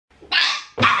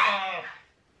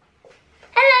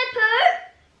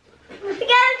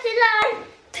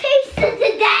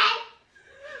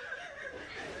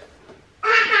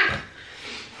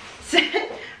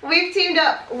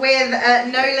with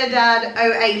Nola Dad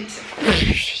 08.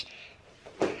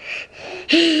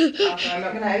 Arthur, I'm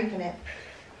not going to open it.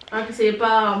 I can see a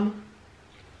bum.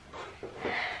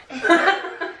 Can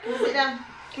we sit down?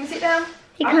 Can we sit down?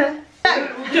 You can.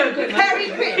 No, very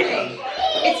quickly.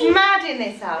 It's mad in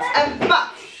this house. But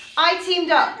I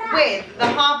teamed up with the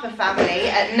Harper family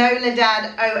at Nola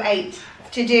Dad 08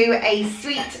 to do a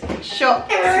sweet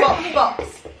shop swap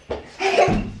box.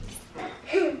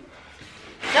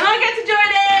 And I get to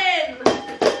join in!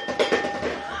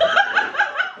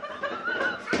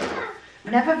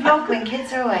 Never vlog when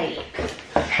kids are awake.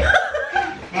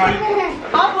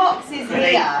 Our box is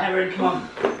here. Erin, come on.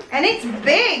 And it's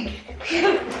big. Do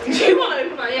you want to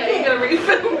open that? Yeah, you're going to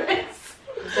refilm this.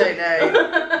 Don't know.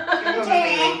 Probably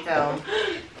refilm.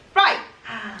 Right.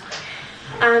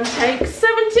 And take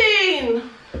 17.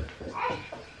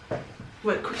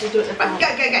 Wait, quickly do it. Right,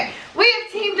 go. We have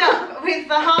teamed up with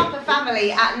the Harper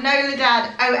family at Nola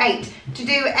Dad 08 to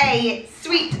do a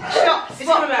sweet shop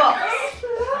swap box.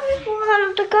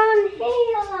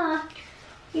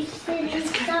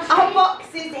 Our box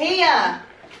is here.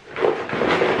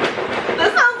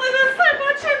 That sounds like there's so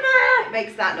much in there. It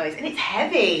makes that noise and it's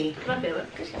heavy. Can I feel it?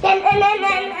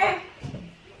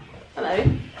 Hello.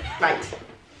 Right.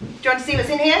 Do you want to see what's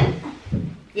in here?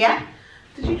 Yeah?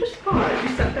 Did you just fart as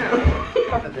you sat down?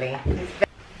 Probably. I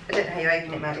don't know how you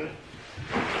open it, Maddie.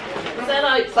 Is there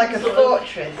like It's like a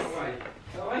fortress.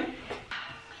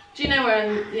 Do you know where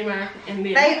in the America?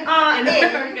 They are in.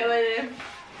 America they do?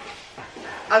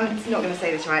 I'm not going to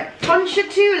say this right.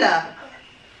 Ponchatoula,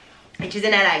 which is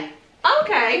in LA.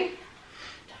 Okay.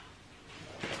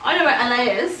 I know where LA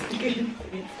is.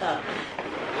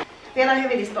 Feel how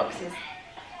heavy this box is.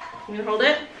 You gonna hold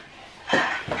it?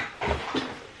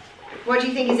 What do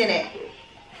you think is in it?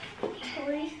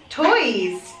 Toys.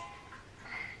 Toys.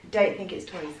 Don't think it's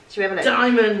toys. Should we have a look?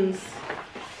 Diamonds.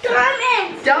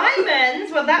 Diamonds!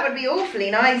 Diamonds? Well, that would be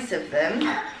awfully nice of them.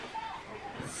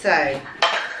 So,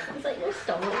 It's like your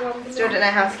stomach rumbling. still don't know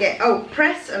how to get. Oh,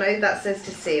 press. Oh no, that says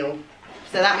to seal.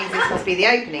 So that means this must be the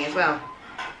opening as well.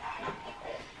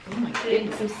 Oh my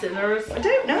goodness. Some scissors. I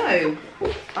don't know.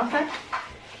 Arthur?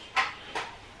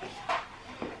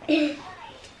 You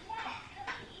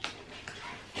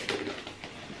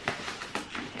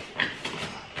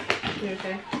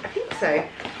okay? I think so.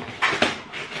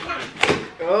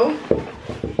 Oh.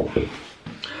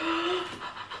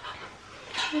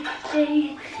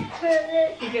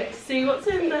 You get to see what's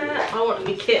in there. I want to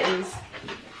be kittens.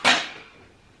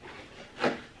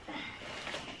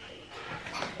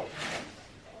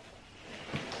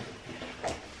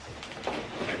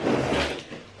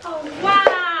 Oh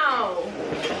wow!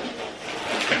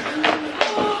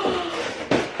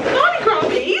 Mardi Gras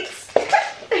beads!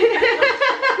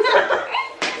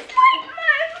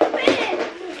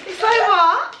 It's like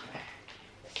what?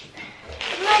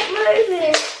 Like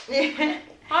moving. Yeah.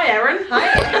 Hi Erin. Hi,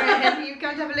 Erin. You've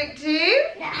come to have a look too?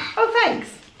 Yeah. Oh, thanks.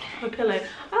 My pillow.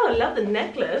 Oh, I love the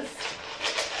necklace.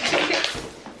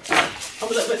 I'm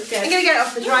a little bit scared. I'm going to get it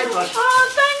off the tripod.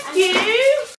 Oh, thank you!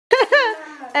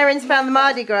 Erin's found the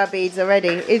Mardi Gras beads already.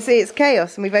 It's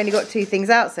chaos and we've only got 2 things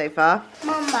out so far.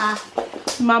 Mama.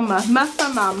 Mama. Master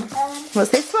mum.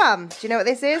 What's this one? Do you know what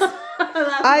this is?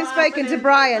 I've spoken to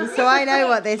Brian, so I know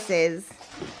what this is.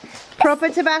 Proper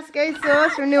Tabasco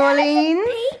sauce from New Orleans.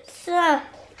 Pizza.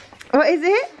 What is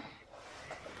it?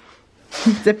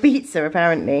 It's a pizza,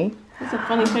 apparently. It's a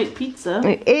funny fake pizza.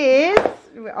 It is.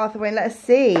 Arthur won't let us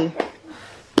see.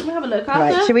 Let me have a look, Arthur.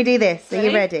 Right, should we do this? Are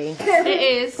you ready? It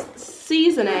is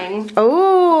seasoning. Oh.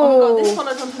 Oh my god, this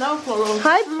follows onto another vlog.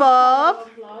 Hi, Bob.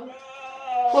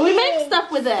 Well, we make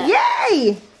stuff with it.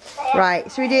 Yay!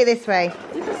 Right, should we do it this way?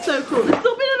 This is so cool. It's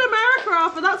not been in America,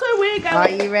 Arthur. That's where we're going. Are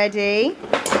you ready?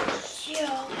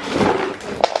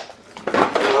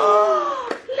 Oh,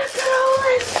 look at all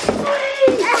this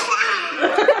sweet.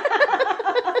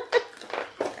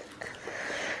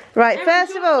 Right,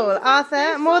 first of all,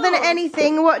 Arthur, more than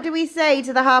anything, what do we say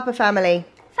to the Harper family?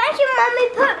 Thank you, Mummy.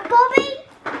 Bobby.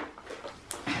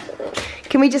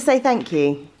 Can we just say thank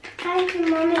you? Thank you,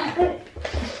 Mummy.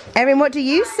 Erin, what do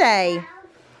you say?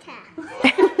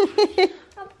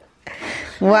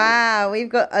 Wow, we've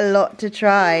got a lot to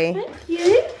try. Thank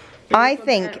you. I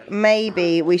think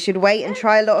maybe we should wait and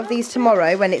try a lot of these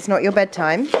tomorrow when it's not your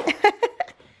bedtime.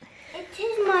 It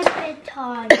is my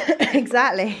bedtime.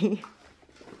 Exactly.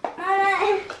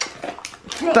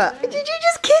 But did you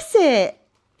just kiss it?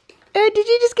 Did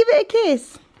you just give it a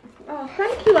kiss? Oh,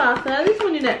 thank you, Arthur. This is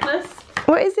on your necklace.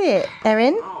 What is it,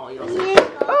 Erin? Oh, you're so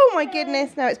Oh my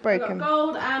goodness, now it's We've broken. got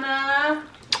gold and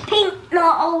Pink,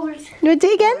 not old. You want to do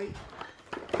it again?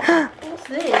 what's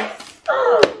this?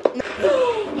 Oh,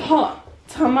 Hot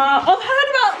tomato. I've heard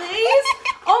about these.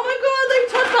 Oh my god, they've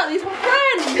talked about these with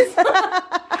friends.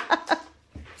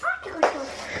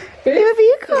 Who have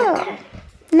you got?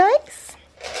 Nice.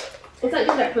 Is that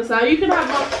your necklace now? You can have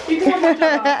my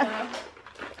job after.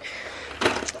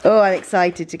 Oh, I'm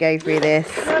excited to go through this.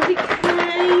 Candy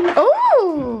cane.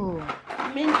 Oh!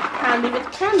 Mint candy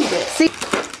with candy bits. See?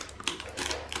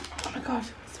 Oh my god,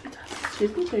 sweet ass.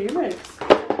 Excuse me, show your ribs. Oh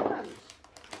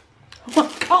my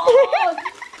god!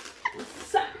 I'm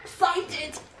so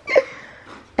excited.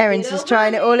 Erin's just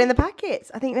trying it all in the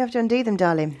packets. I think we have to undo them,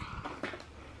 darling.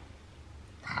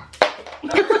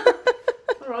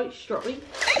 Alright, strawberry.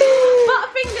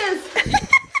 Butterfingers!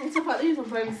 And stuff like these on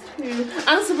friends too.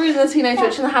 And Sabrina the Teenage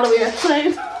Witch in the Halloween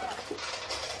episode.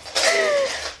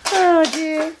 Oh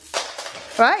dear.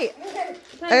 Right.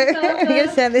 I'm going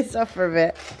to turn this off for a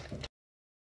bit.